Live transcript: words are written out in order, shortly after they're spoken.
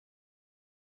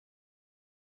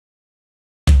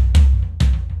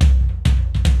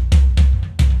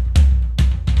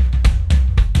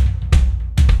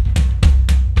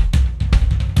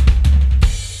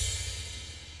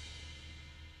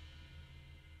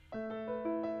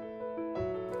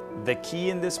The key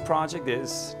in this project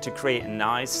is to create an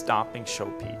eye-stopping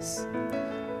showpiece.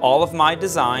 All of my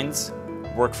designs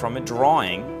work from a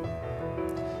drawing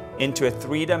into a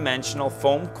three-dimensional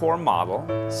foam core model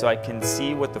so I can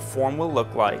see what the form will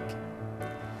look like.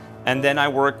 And then I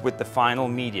work with the final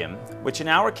medium, which in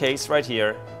our case right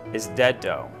here is dead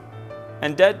dough.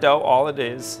 And dead dough, all it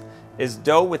is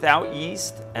dough without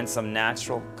yeast and some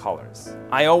natural colors.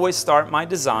 I always start my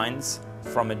designs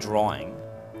from a drawing,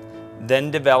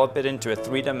 then develop it into a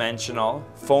three-dimensional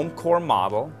foam core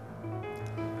model,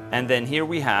 and then here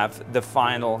we have the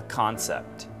final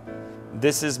concept.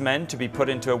 This is meant to be put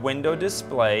into a window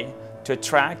display to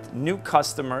attract new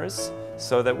customers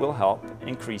so that will help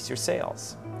increase your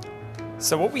sales.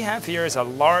 So what we have here is a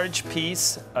large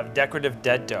piece of decorative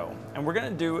dead dough, and what we're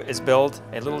going to do is build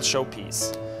a little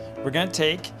showpiece. We're going to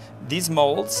take these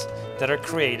molds that are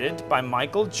created by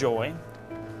Michael Joy,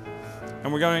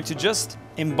 and we're going to just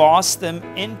emboss them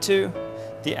into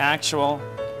the actual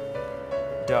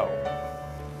dough.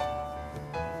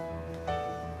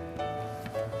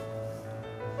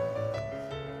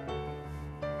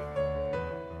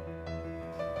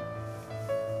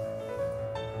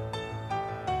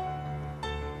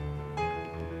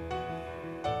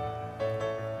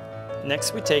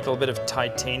 Next, we take a little bit of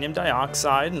titanium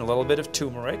dioxide and a little bit of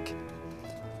turmeric,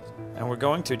 and we're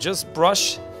going to just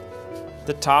brush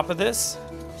the top of this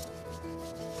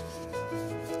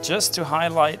just to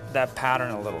highlight that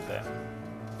pattern a little bit.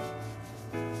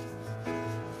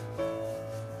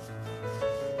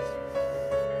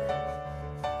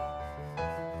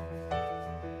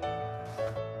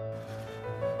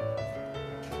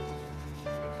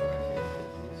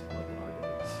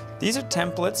 These are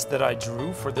templates that I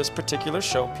drew for this particular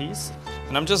showpiece,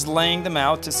 and I'm just laying them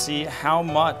out to see how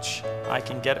much I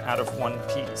can get out of one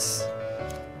piece.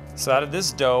 So out of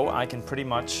this dough, I can pretty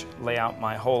much lay out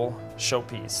my whole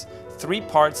showpiece. 3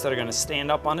 parts that are going to stand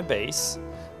up on a base,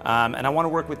 and I want to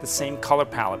work with the same color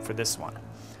palette for this one.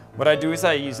 What I do is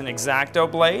I use an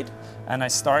X-Acto blade, and I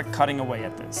start cutting away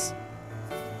at this.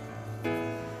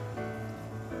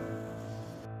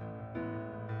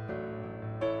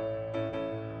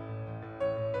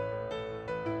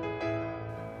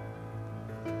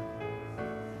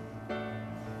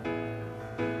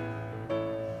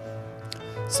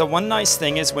 So one nice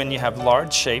thing is when you have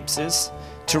large shapes is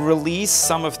to release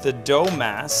some of the dough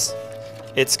mass.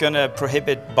 It's going to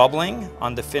prohibit bubbling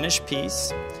on the finished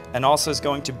piece, and also is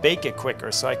going to bake it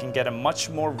quicker so I can get a much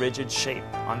more rigid shape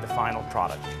on the final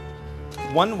product.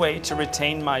 One way to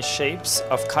retain my shapes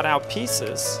of cutout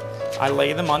pieces, I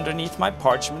lay them underneath my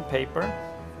parchment paper.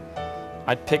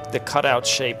 I pick the cutout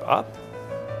shape up,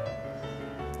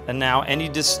 and now any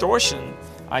distortion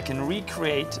I can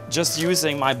recreate just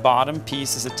using my bottom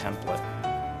piece as a template.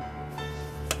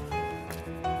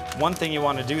 One thing you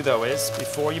want to do though is,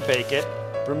 before you bake it,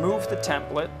 remove the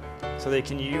template so they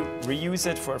can reuse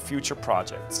it for future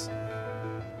projects.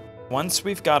 Once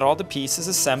we've got all the pieces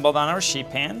assembled on our sheet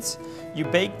pans, you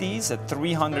bake these at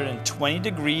 320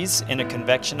 degrees in a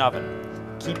convection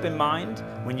oven. Keep in mind,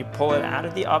 when you pull it out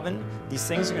of the oven, these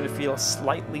things are going to feel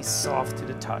slightly soft to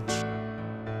the touch.